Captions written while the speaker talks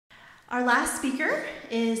Our last speaker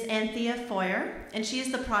is Anthea Foyer, and she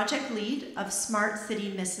is the project lead of Smart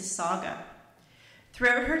City Mississauga.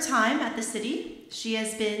 Throughout her time at the city, she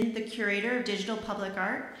has been the curator of digital public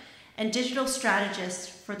art and digital strategist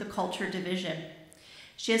for the culture division.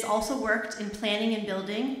 She has also worked in planning and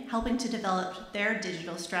building, helping to develop their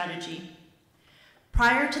digital strategy.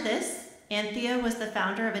 Prior to this, Anthea was the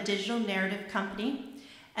founder of a digital narrative company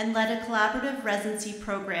and led a collaborative residency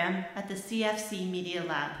program at the CFC Media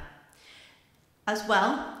Lab. As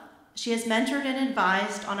well, she has mentored and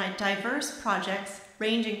advised on diverse projects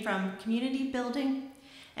ranging from community building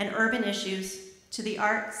and urban issues to the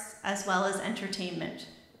arts as well as entertainment.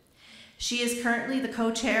 She is currently the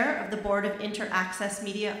co-chair of the board of Interaccess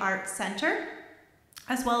Media Arts Center,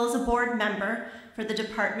 as well as a board member for the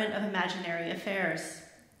Department of Imaginary Affairs.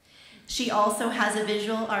 She also has a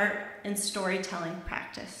visual art and storytelling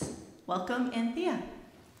practice. Welcome, Anthea.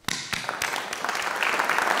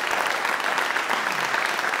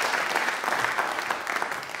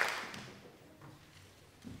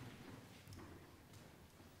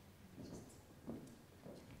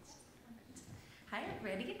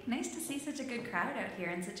 Nice to see such a good crowd out here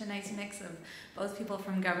and such a nice mix of both people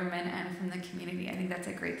from government and from the community. I think that's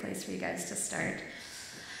a great place for you guys to start.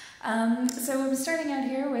 So I'm starting out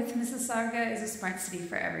here with Mississauga is a smart city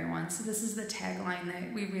for everyone. So this is the tagline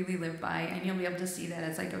that we really live by, and you'll be able to see that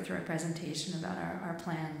as I go through a presentation about our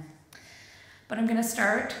plan. But I'm going to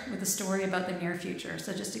start with a story about the near future.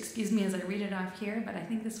 So just excuse me as I read it off here, but I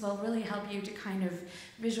think this will really help you to kind of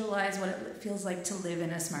visualize what it feels like to live in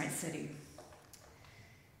a smart city.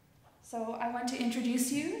 So I want to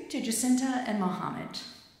introduce you to Jacinta and Mohammed.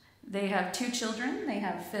 They have 2 children. They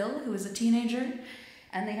have Phil, who is a teenager,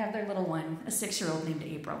 and they have their little one, a 6-year-old named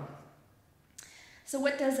April. So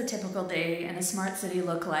what does a typical day in a smart city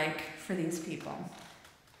look like for these people?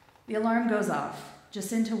 The alarm goes off.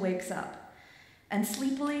 Jacinta wakes up and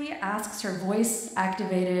sleepily asks her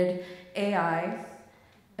voice-activated AI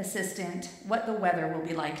assistant what the weather will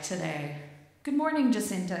be like today. "Good morning,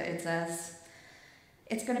 Jacinta," it says.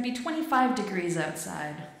 "It's going to be 25 degrees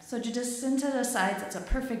outside." So Jacinta decides it's a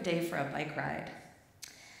perfect day for a bike ride.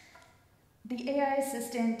 The AI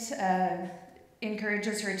assistant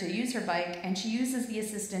encourages her to use her bike, and she uses the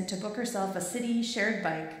assistant to book herself a city shared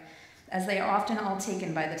bike, as they are often all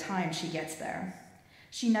taken by the time she gets there.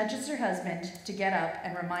 She nudges her husband to get up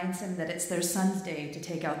and reminds him that it's their son's day to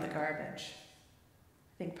take out the garbage.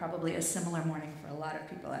 I think probably a similar morning for a lot of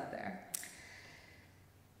people out there.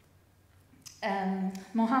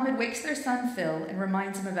 Mohammed wakes their son Phil and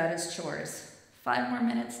reminds him about his chores. "5 more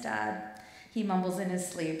minutes, Dad," he mumbles in his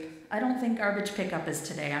sleep. "I don't think garbage pickup is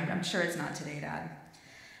today. I'm sure it's not today, Dad."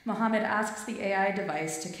 Mohammed asks the AI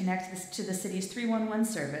device to connect to the city's 311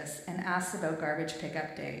 service and asks about garbage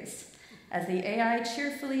pickup days. As the AI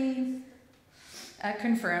cheerfully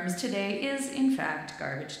confirms today is, in fact,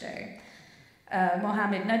 garbage day,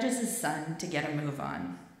 Mohammed nudges his son to get a move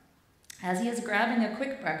on. As he is grabbing a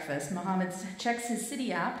quick breakfast, Mohammed checks his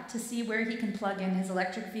city app to see where he can plug in his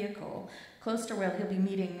electric vehicle, close to where he'll be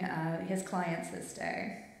meeting his clients this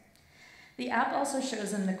day. The app also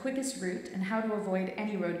shows him the quickest route and how to avoid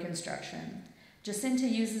any road construction. Jacinta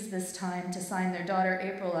uses this time to sign their daughter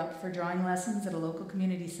April up for drawing lessons at a local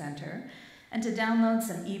community center and to download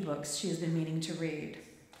some ebooks she has been meaning to read.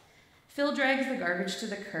 Phil drags the garbage to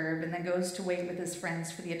the curb and then goes to wait with his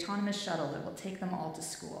friends for the autonomous shuttle that will take them all to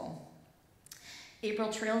school.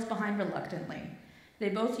 April trails behind reluctantly. They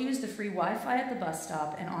both use the free Wi-Fi at the bus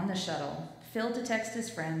stop and on the shuttle. Phil to text his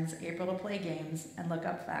friends, April to play games and look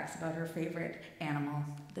up facts about her favorite animal,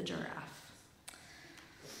 the giraffe.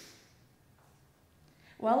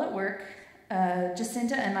 While at work,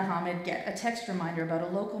 Jacinta and Mohammed get a text reminder about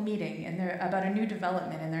a local meeting about a new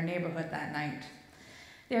development in their neighborhood that night.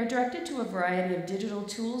 They are directed to a variety of digital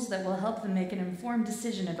tools that will help them make an informed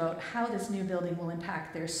decision about how this new building will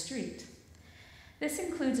impact their street. This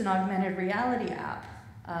includes an augmented reality app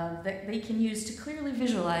that they can use to clearly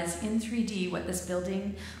visualize in 3D what this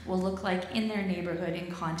building will look like in their neighborhood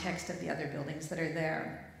in context of the other buildings that are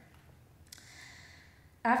there.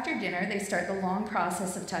 After dinner, they start the long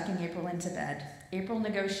process of tucking April into bed. April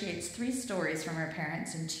negotiates 3 stories from her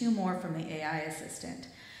parents and 2 more from the AI assistant,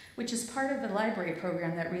 which is part of the library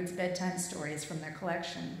program that reads bedtime stories from their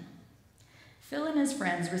collection. Phil and his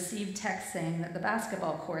friends received texts saying that the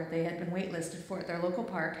basketball court they had been waitlisted for at their local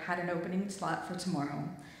park had an opening slot for tomorrow.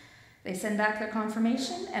 They sent back their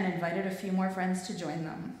confirmation and invited a few more friends to join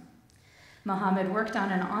them. Mohammed worked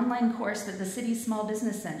on an online course that the city's small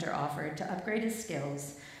business center offered to upgrade his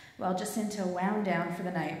skills, while Jacinta wound down for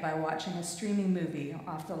the night by watching a streaming movie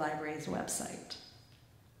off the library's website.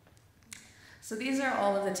 So these are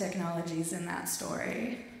all of the technologies in that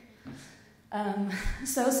story.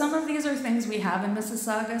 So some of these are things we have in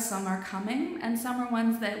Mississauga, some are coming, and some are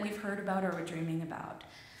ones that we've heard about or we're dreaming about.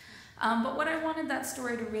 But what I wanted that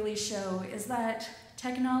story to really show is that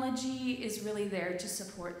technology is really there to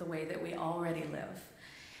support the way that we already live.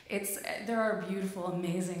 There are beautiful,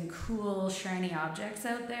 amazing, cool, shiny objects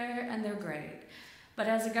out there, and they're great. But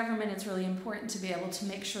as a government, it's really important to be able to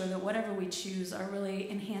make sure that whatever we choose are really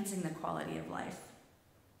enhancing the quality of life.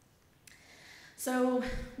 So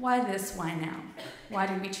why this, why now? Why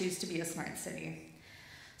did we choose to be a smart city?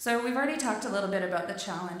 So we've already talked a little bit about the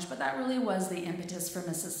challenge, but that really was the impetus for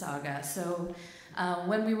Mississauga. So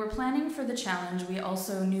when we were planning for the challenge, we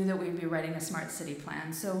also knew that we'd be writing a smart city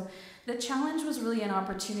plan. So the challenge was really an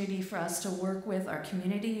opportunity for us to work with our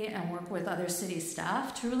community and work with other city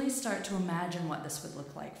staff to really start to imagine what this would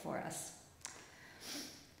look like for us.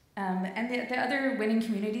 And the other winning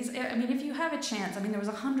communities, I mean, if you have a chance, I mean, there was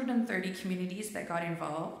 130 communities that got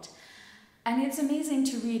involved. And it's amazing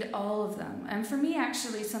to read all of them. And for me,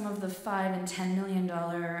 actually, some of the $5 and $10 million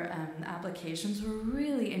applications were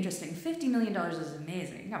really interesting. $50 million is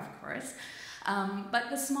amazing, of course. But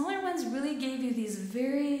the smaller ones really gave you these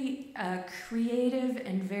very creative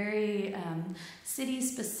and very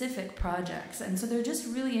city-specific projects. And so they're just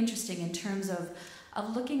really interesting in terms of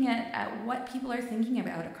looking at what people are thinking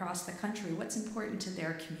about across the country, what's important to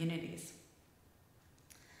their communities.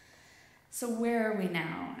 So where are we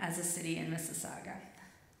now as a city in Mississauga?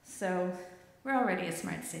 So we're already a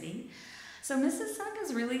smart city. So Mississauga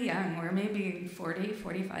is really young. We're maybe 40,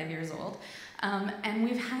 45 years old. And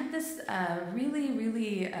we've had this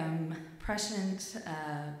really prescient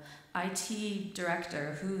IT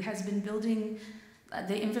director who has been building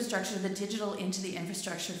the infrastructure, the digital into the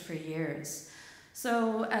infrastructure for years.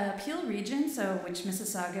 So Peel Region, which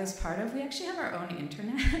Mississauga is part of, we actually have our own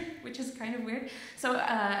internet, which is kind of weird. So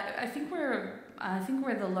I think we're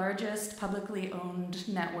the largest publicly owned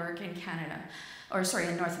network in Canada,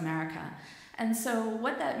 in North America. And so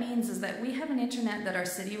what that means is that we have an internet that our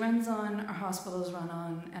city runs on, our hospitals run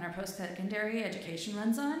on, and our post-secondary education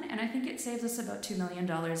runs on, and I think it saves us about $2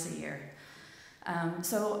 million a year.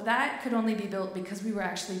 So that could only be built because we were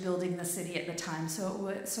actually building the city at the time,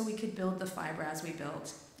 so we could build the fiber as we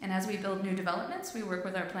built. And as we build new developments, we work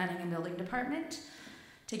with our planning and building department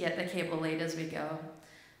to get the cable laid as we go.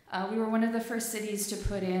 We were one of the first cities to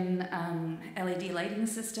put in LED lighting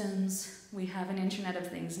systems. We have an Internet of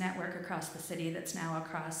Things network across the city that's now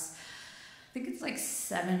across, I think it's like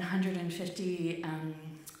 750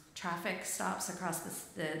 traffic stops across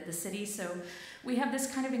the city. So we have this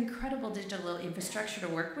kind of incredible digital infrastructure to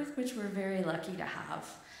work with, which we're very lucky to have.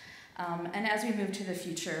 And as we move to the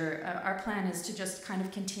future, our plan is to just kind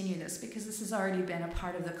of continue this because this has already been a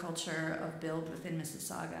part of the culture of build within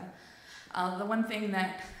Mississauga. The one thing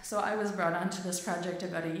so I was brought onto this project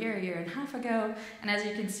about a year and a half ago, and as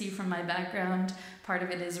you can see from my background, part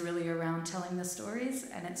of it is really around telling the stories,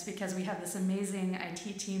 and it's because we have this amazing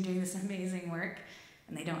IT team doing this amazing work,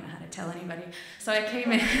 and they don't know how to tell anybody. So I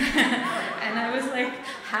came in, and I was like,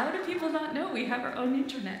 how do people not know we have our own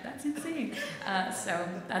internet? That's insane. So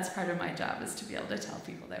that's part of my job, is to be able to tell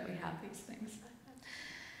people that we have these things.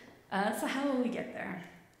 So how will we get there?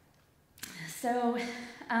 So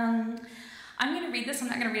I'm going to read this. I'm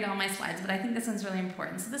not going to read all my slides, but I think this one's really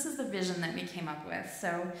important. So this is the vision that we came up with.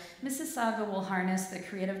 So Mississauga will harness the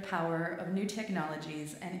creative power of new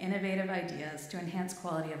technologies and innovative ideas to enhance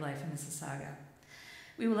quality of life in Mississauga.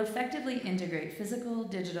 We will effectively integrate physical,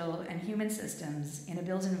 digital, and human systems in a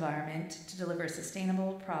built environment to deliver a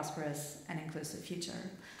sustainable, prosperous, and inclusive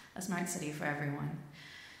future, a smart city for everyone.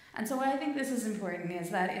 And so why I think this is important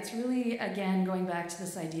is that it's really, again, going back to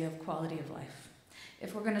this idea of quality of life.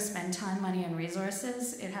 If we're going to spend time, money, and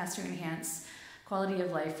resources, it has to enhance quality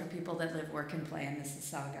of life for people that live, work, and play in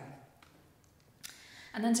Mississauga.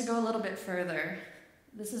 And then to go a little bit further,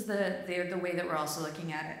 this is the way that we're also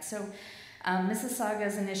looking at it. So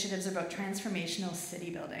Mississauga's initiatives are about transformational city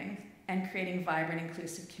building and creating vibrant,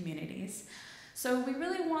 inclusive communities. So we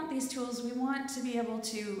really want these tools. We want to be able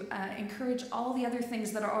to encourage all the other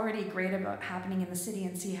things that are already great about happening in the city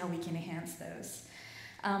and see how we can enhance those.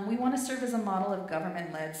 We want to serve as a model of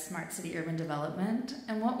government-led smart city urban development,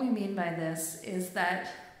 and what we mean by this is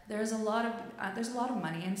that there's a lot of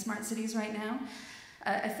money in smart cities right now.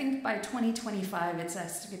 I think by 2025, it's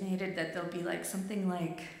estimated that there'll be something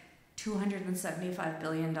like $275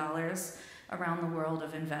 billion around the world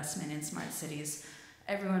of investment in smart cities.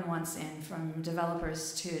 Everyone wants in, from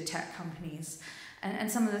developers to tech companies.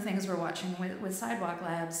 And some of the things we're watching with Sidewalk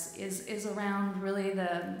Labs is around really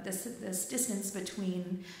this distance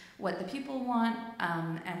between what the people want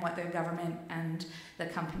and what the government and the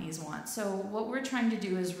companies want. So what we're trying to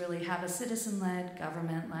do is really have a citizen-led,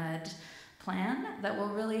 government-led plan that will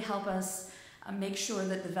really help us make sure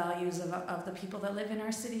that the values of the people that live in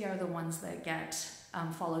our city are the ones that get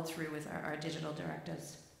followed through with our digital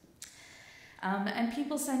directives. And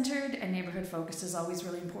people-centered and neighborhood-focused is always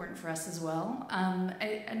really important for us as well.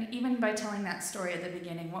 And even by telling that story at the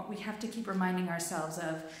beginning, what we have to keep reminding ourselves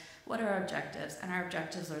of, what are our objectives? And our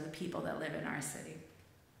objectives are the people that live in our city.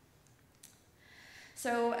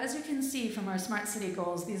 So as you can see from our Smart City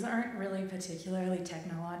goals, these aren't really particularly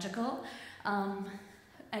technological.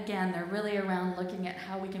 Again, they're really around looking at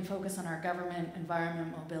how we can focus on our government,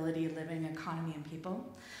 environment, mobility, living, economy, and people.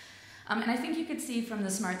 And I think you could see from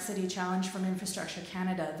the Smart City Challenge from Infrastructure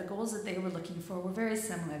Canada, the goals that they were looking for were very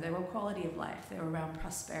similar. They were quality of life. They were around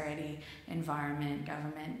prosperity, environment,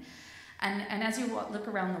 government. And as you look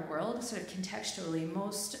around the world, sort of contextually,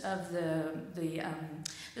 most of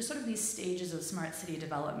there's sort of these stages of smart city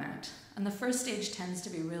development. And the first stage tends to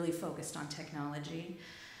be really focused on technology.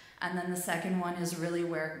 And then the second one is really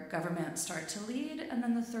where governments start to lead. And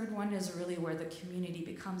then the third one is really where the community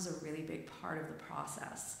becomes a really big part of the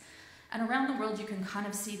process. And around the world, you can kind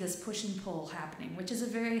of see this push and pull happening, which is a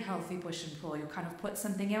very healthy push and pull. You kind of put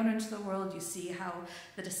something out into the world, you see how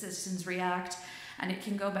the citizens react, and it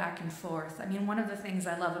can go back and forth. I mean, one of the things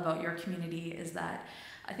I love about your community is that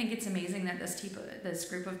I think it's amazing that this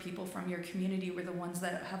group of people from your community were the ones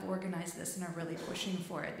that have organized this and are really pushing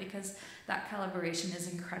for it, because that collaboration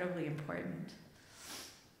is incredibly important.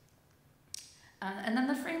 And then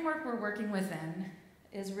the framework we're working within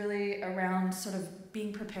is really around sort of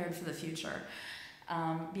being prepared for the future,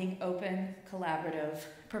 being open, collaborative,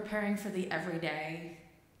 preparing for the everyday,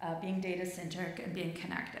 being data-centric, and being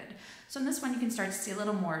connected. So in this one, you can start to see a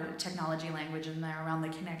little more technology language in there around the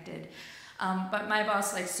connected. But my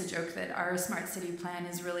boss likes to joke that our Smart City plan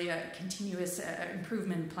is really a continuous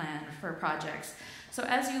improvement plan for projects. So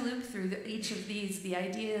as you loop through each of these, the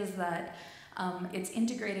idea is that it's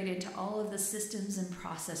integrated into all of the systems and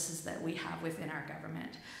processes that we have within our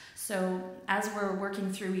government. So as we're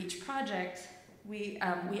working through each project, we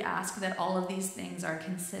ask that all of these things are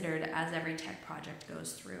considered as every tech project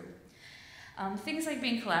goes through. Things like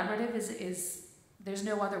being collaborative is there's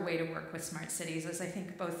no other way to work with smart cities. As I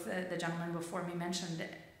think both the gentlemen before me mentioned,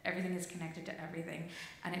 everything is connected to everything,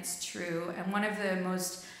 and it's true. And one of the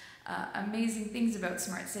most amazing things about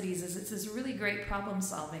smart cities is it's this really great problem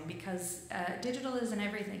solving, because digital is in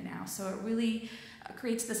everything now. So it really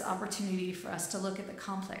creates this opportunity for us to look at the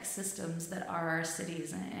complex systems that are our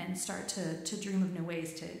cities and start to dream of new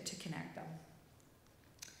ways to connect them.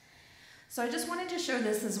 So I just wanted to show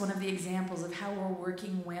this as one of the examples of how we're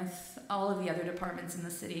working with all of the other departments in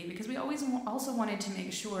the city, because we always also wanted to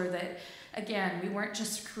make sure that, again, we weren't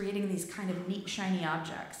just creating these kind of neat, shiny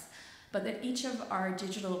objects, but that each of our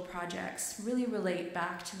digital projects really relate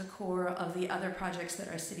back to the core of the other projects that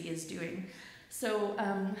our city is doing. So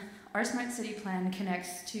our Smart City Plan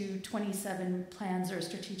connects to 27 plans or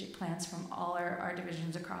strategic plans from all our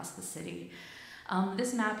divisions across the city.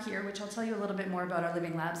 This map here, which I'll tell you a little bit more about our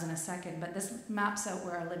living labs in a second, but this maps out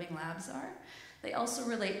where our living labs are. They also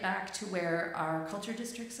relate back to where our culture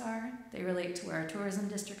districts are. They relate to where our tourism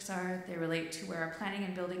districts are. They relate to where our planning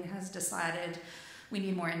and building has decided we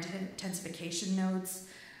need more intensification nodes.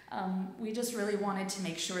 We just really wanted to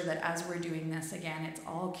make sure that as we're doing this, again, it's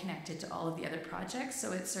all connected to all of the other projects,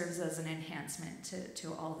 so it serves as an enhancement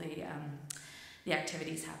to all the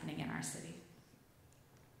activities happening in our city.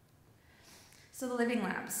 So the living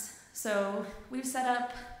labs. So we've set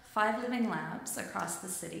up 5 living labs across the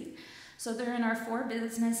city. So they're in our 4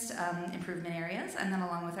 business improvement areas, and then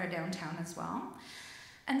along with our downtown as well.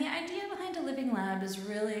 And the idea behind a living lab is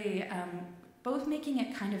really both making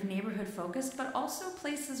it kind of neighborhood focused, but also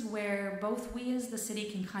places where both we as the city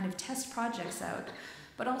can kind of test projects out,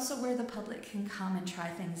 but also where the public can come and try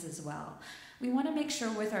things as well. We want to make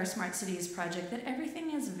sure with our Smart Cities project that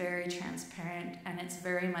everything is very transparent and it's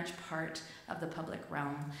very much part of the public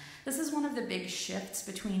realm. This is one of the big shifts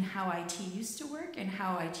between how IT used to work and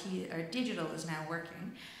how IT or digital is now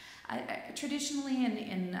working. Traditionally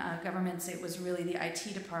in governments, it was really the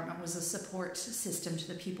IT department was a support system to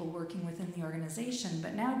the people working within the organization,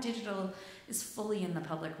 but now digital is fully in the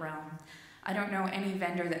public realm. I don't know any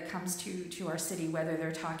vendor that comes to our city, whether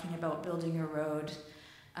they're talking about building a road,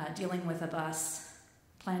 dealing with a bus,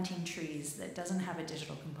 planting trees, that doesn't have a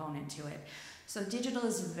digital component to it. So digital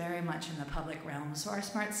is very much in the public realm. So our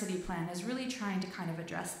Smart City Plan is really trying to kind of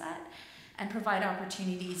address that and provide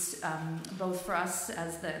opportunities both for us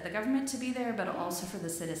as the government to be there, but also for the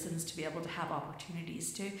citizens to be able to have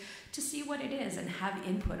opportunities to see what it is and have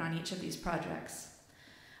input on each of these projects.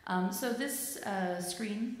 So this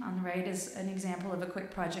screen on the right is an example of a quick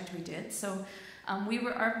project we did. So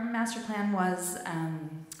our master plan was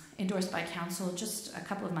endorsed by council just a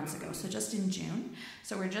couple of months ago, so just in June.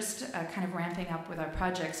 So we're just kind of ramping up with our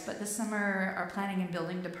projects, but this summer our planning and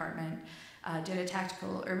building department did a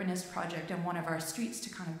tactical urbanist project on one of our streets to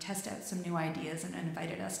kind of test out some new ideas and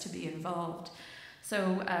invited us to be involved.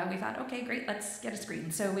 So we thought, okay, great, let's get a screen.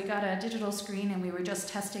 So we got a digital screen and we were just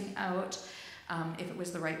testing out if it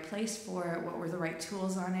was the right place for it, what were the right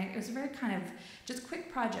tools on it. It was a very kind of just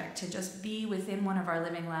quick project to just be within one of our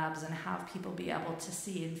living labs and have people be able to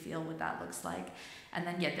see and feel what that looks like and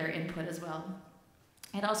then get their input as well.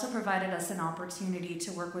 It also provided us an opportunity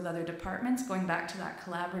to work with other departments, going back to that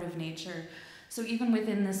collaborative nature. So even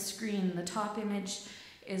within this screen, the top image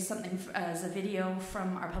is something as a video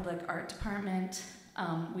from our public art department.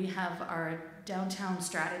 We have our downtown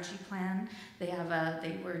strategy plan. They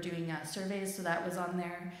were doing surveys, so that was on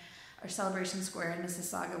there. Our celebration square in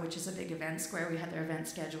Mississauga, which is a big event square, we had their event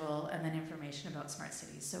schedule, and then information about smart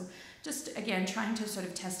cities. So just, again, trying to sort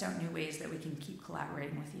of test out new ways that we can keep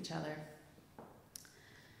collaborating with each other.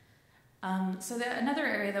 Another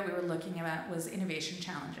area that we were looking at was innovation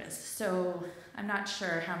challenges. So I'm not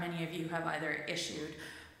sure how many of you have either issued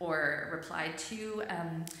or replied to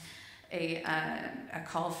a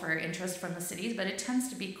call for interest from the cities, but it tends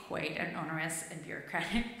to be quite an onerous and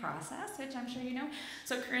bureaucratic process, which I'm sure you know.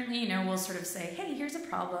 So currently, we'll sort of say, hey, here's a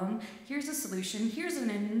problem, here's a solution, here's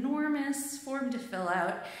an enormous form to fill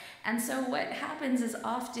out. And so what happens is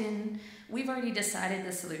often we've already decided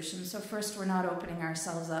the solution. So first, we're not opening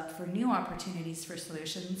ourselves up for new opportunities for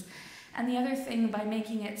solutions. And the other thing, by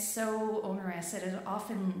making it so onerous, it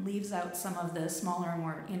often leaves out some of the smaller,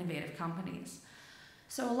 more innovative companies.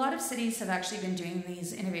 So a lot of cities have actually been doing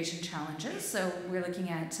these innovation challenges. So we're looking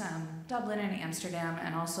at Dublin and Amsterdam,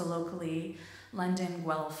 and also locally London,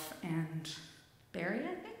 Guelph, and Barrie,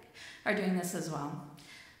 I think, are doing this as well.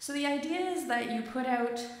 So the idea is that you put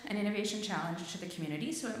out an innovation challenge to the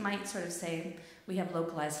community. So it might sort of say, we have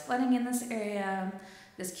localized flooding in this area,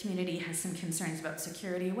 this community has some concerns about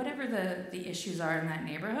security, whatever the issues are in that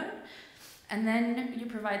neighborhood. And then you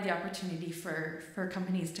provide the opportunity for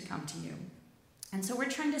companies to come to you. And so we're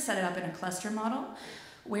trying to set it up in a cluster model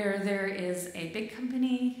where there is a big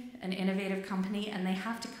company, an innovative company, and they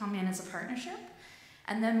have to come in as a partnership.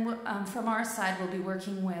 And then from our side, we'll be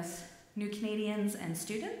working with new Canadians and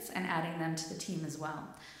students and adding them to the team as well.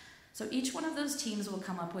 So each one of those teams will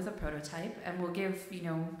come up with a prototype, and we'll give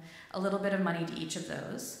a little bit of money to each of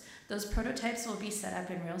those. Those prototypes will be set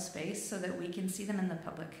up in real space so that we can see them and the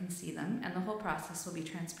public can see them, and the whole process will be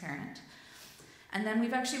transparent. And then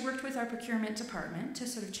we've actually worked with our procurement department to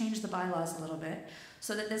sort of change the bylaws a little bit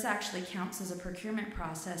so that this actually counts as a procurement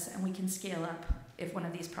process, and we can scale up if one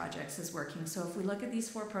of these projects is working. So if we look at these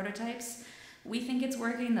 4 prototypes, we think it's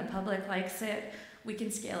working, the public likes it, we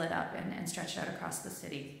can scale it up and stretch it out across the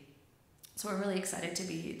city. So we're really excited to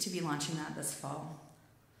be launching that this fall.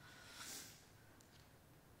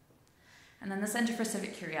 And then the Center for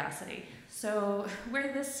Civic Curiosity. So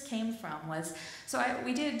where this came from was,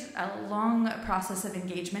 we did a long process of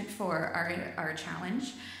engagement for our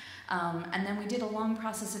challenge, and then we did a long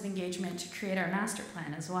process of engagement to create our master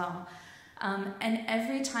plan as well. And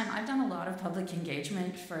every time, I've done a lot of public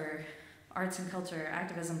engagement for arts and culture,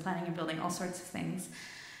 activism, planning and building, all sorts of things.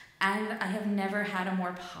 And I have never had a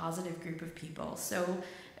more positive group of people. So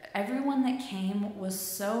everyone that came was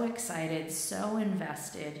so excited, so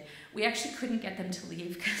invested. We actually couldn't get them to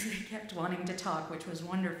leave because they kept wanting to talk, which was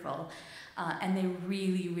wonderful. And they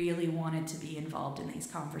really, really wanted to be involved in these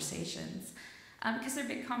conversations. Because they're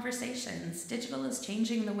big conversations. Digital is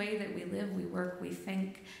changing the way that we live, we work, we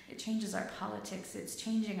think. It changes our politics. It's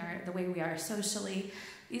changing the way we are socially.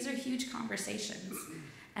 These are huge conversations.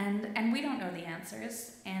 And we don't know the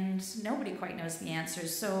answers, and nobody quite knows the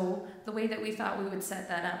answers. So the way that we thought we would set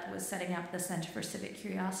that up was setting up the Center for Civic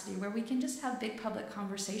Curiosity, where we can just have big public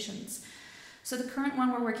conversations. So the current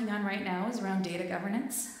one we're working on right now is around data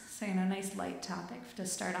governance. So, nice light topic to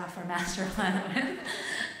start off our master plan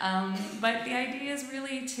with. But the idea is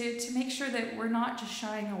really to make sure that we're not just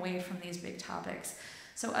shying away from these big topics.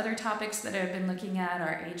 So other topics that I've been looking at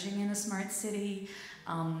are aging in a smart city,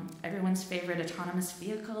 everyone's favorite autonomous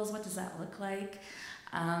vehicles, what does that look like?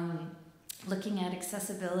 Looking at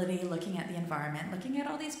accessibility, looking at the environment, looking at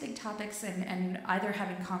all these big topics and either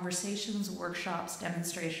having conversations, workshops,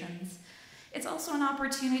 demonstrations. It's also an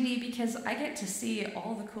opportunity because I get to see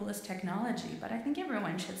all the coolest technology, but I think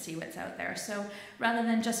everyone should see what's out there. So rather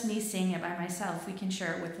than just me seeing it by myself, we can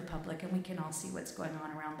share it with the public and we can all see what's going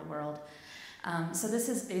on around the world. So this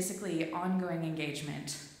is basically ongoing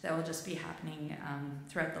engagement that will just be happening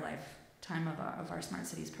throughout the lifetime of our Smart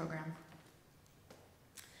Cities program.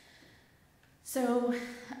 So,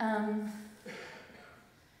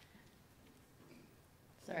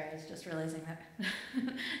 sorry, I was just realizing that.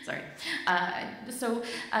 Sorry.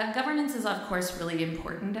 Governance is, of course, really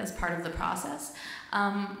important as part of the process.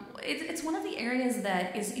 It's one of the areas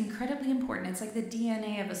that is incredibly important. It's like the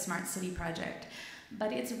DNA of a smart city project.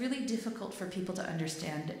 But it's really difficult for people to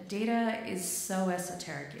understand. Data is so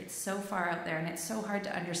esoteric, it's so far out there, and it's so hard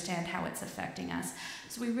to understand how it's affecting us.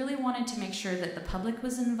 So we really wanted to make sure that the public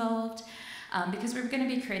was involved because we were going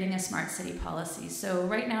to be creating a smart city policy. So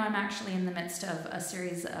right now I'm actually in the midst of a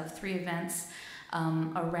series of 3 events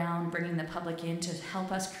around bringing the public in to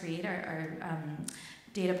help us create our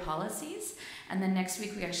data policies. And then next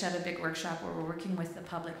week we actually have a big workshop where we're working with the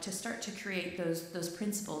public to start to create those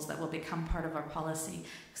principles that will become part of our policy.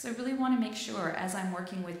 Because I really want to make sure, as I'm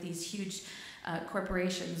working with these huge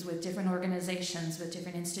corporations, with different organizations, with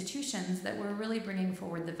different institutions, that we're really bringing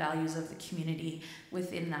forward the values of the community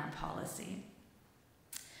within that policy.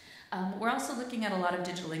 We're also looking at a lot of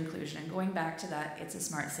digital inclusion, going back to that, it's a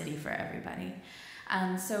smart city for everybody.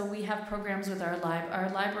 So we have programs with our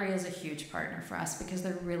library is a huge partner for us because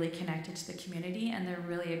they're really connected to the community and they're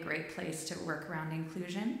really a great place to work around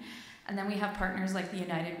inclusion. And then we have partners like the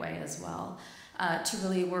United Way as well to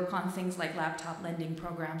really work on things like laptop lending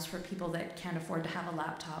programs for people that can't afford to have a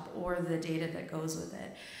laptop or the data that goes with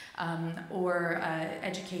it, or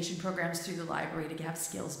education programs through the library to have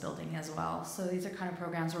skills building as well. So these are kind of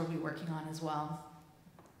programs we'll be working on as well.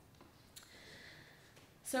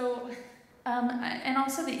 So. And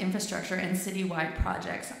also the infrastructure and citywide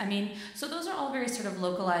projects. I mean, so those are all very sort of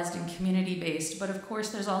localized and community-based, but of course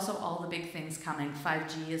there's also all the big things coming.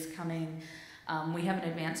 5G is coming. We have an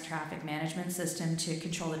advanced traffic management system to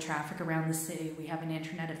control the traffic around the city. We have an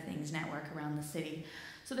Internet of Things network around the city.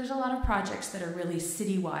 So there's a lot of projects that are really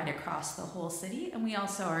citywide across the whole city, and we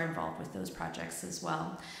also are involved with those projects as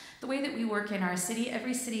well. The way that we work in our city,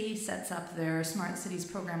 every city sets up their Smart Cities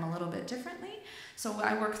program a little bit differently. So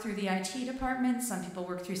I work through the IT department, some people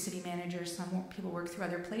work through city managers, some people work through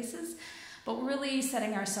other places, but we're really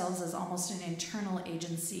setting ourselves as almost an internal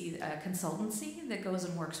agency, consultancy that goes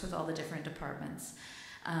and works with all the different departments.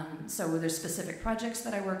 So there's specific projects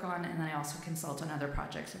that I work on, and then I also consult on other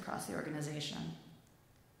projects across the organization.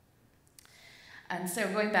 And so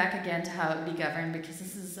going back again to how it would be governed, because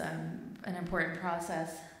this is an important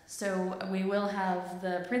process. So we will have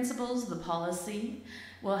the principles, the policy.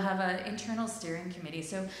 We'll have an internal steering committee.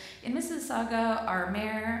 So in Mississauga, our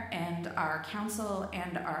mayor and our council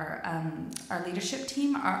and our leadership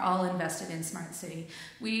team are all invested in Smart City.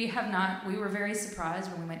 We were very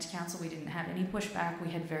surprised when we went to council. We didn't have any pushback. We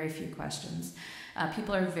had very few questions.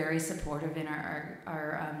 People are very supportive in our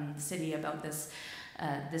city about this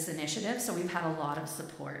initiative, so we've had a lot of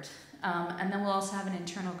support. And then we'll also have an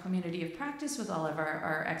internal community of practice with all of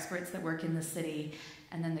our experts that work in the city,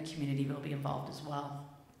 and then the community will be involved as well.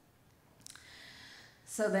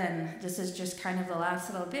 So then, this is just kind of the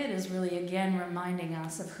last little bit, is really again reminding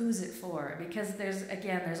us of who's it for, because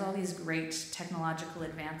there's all these great technological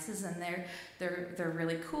advances, and they're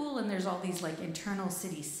really cool, and there's all these like internal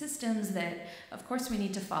city systems that of course we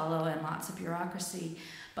need to follow, and lots of bureaucracy,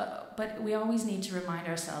 but we always need to remind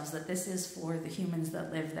ourselves that this is for the humans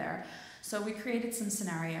that live there. So we created some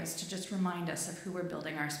scenarios to just remind us of who we're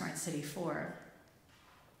building our smart city for.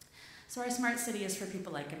 So our smart city is for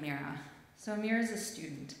people like Amira. So Amira is a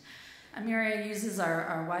student. Amira uses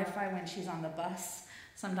our Wi-Fi when she's on the bus.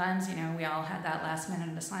 Sometimes, we all had that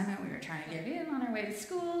last-minute assignment. We were trying to get in on our way to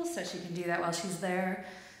school, so she can do that while she's there.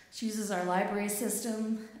 She uses our library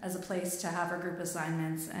system as a place to have her group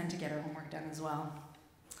assignments and to get her homework done as well.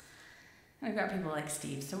 We've got people like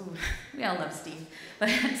Steve, so we all love Steve. But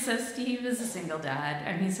so Steve is a single dad,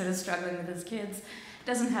 and he's sort of struggling with his kids.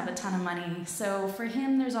 Doesn't have a ton of money, so for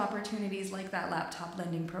him there's opportunities like that laptop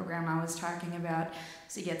lending program I was talking about.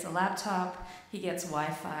 So he gets a laptop, he gets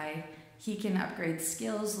Wi-Fi, he can upgrade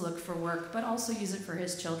skills, look for work, but also use it for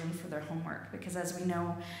his children for their homework, because as we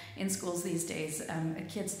know in schools these days,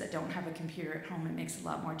 kids that don't have a computer at home, it makes it a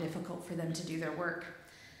lot more difficult for them to do their work.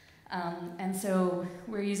 And so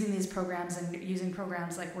we're using these programs and using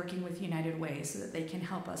programs like working with United Way so that they can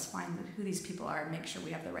help us find who these people are and make sure we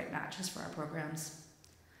have the right matches for our programs.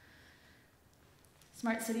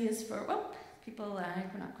 Smart City is for, people,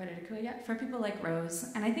 we're not quite at Akua yet, for people like Rose.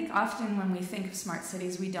 And I think often when we think of smart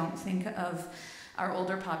cities, we don't think of our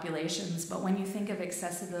older populations, but when you think of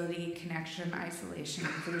accessibility, connection, isolation,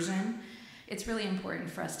 inclusion, it's really important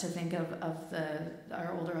for us to think of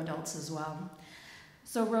our older adults as well.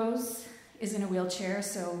 So Rose is in a wheelchair,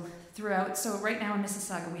 so right now in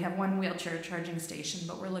Mississauga we have one wheelchair charging station,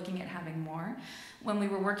 but we're looking at having more. When we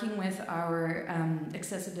were working with our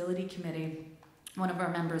accessibility committee, one of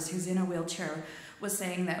our members who's in a wheelchair was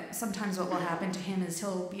saying that sometimes what will happen to him is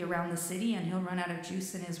he'll be around the city and he'll run out of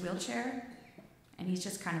juice in his wheelchair and he's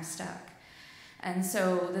just kind of stuck. And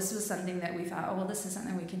so this was something that we thought, oh, well, this is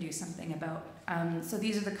something we can do something about. So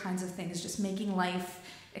these are the kinds of things, just making life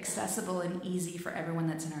accessible and easy for everyone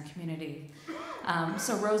that's in our community.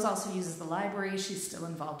 So Rose also uses the library. She's still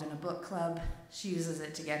involved in a book club. She uses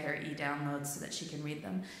it to get her e-downloads so that she can read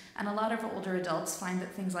them. And a lot of older adults find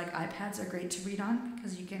that things like iPads are great to read on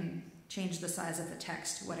because you can change the size of the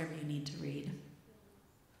text to whatever you need to read.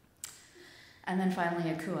 And then finally,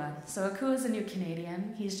 Akua. So Akua is a new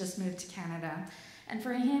Canadian. He's just moved to Canada. And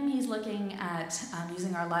for him, he's looking at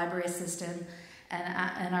using our library system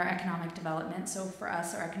and our economic development. So for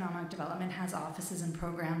us, our economic development has offices and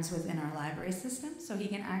programs within our library system, so he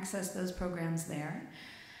can access those programs there.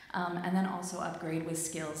 And then also upgrade with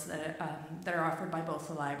skills that are offered by both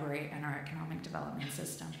the library and our economic development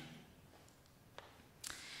system.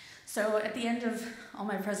 So at the end of all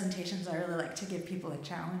my presentations, I really like to give people a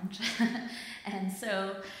challenge. And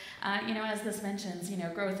so, as this mentions,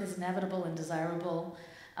 growth is inevitable and desirable,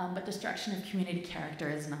 but destruction of community character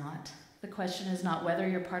is not. The question is not whether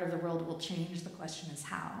your part of the world will change, the question is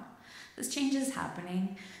how. This change is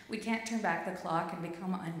happening. We can't turn back the clock and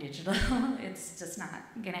become undigital. It's just not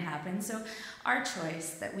going to happen. So our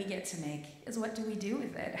choice that we get to make is, what do we do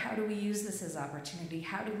with it? How do we use this as opportunity?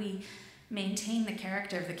 How do we maintain the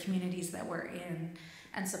character of the communities that we're in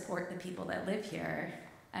and support the people that live here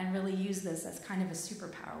and really use this as kind of a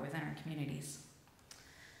superpower within our communities?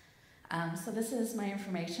 So this is my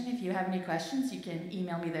information. If you have any questions, you can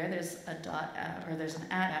email me there. There's there's an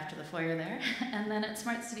ad after the foyer there. And then at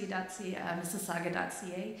smartcity.ca,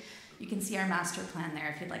 Mississauga.ca, you can see our master plan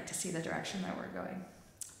there if you'd like to see the direction that we're going.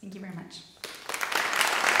 Thank you very much.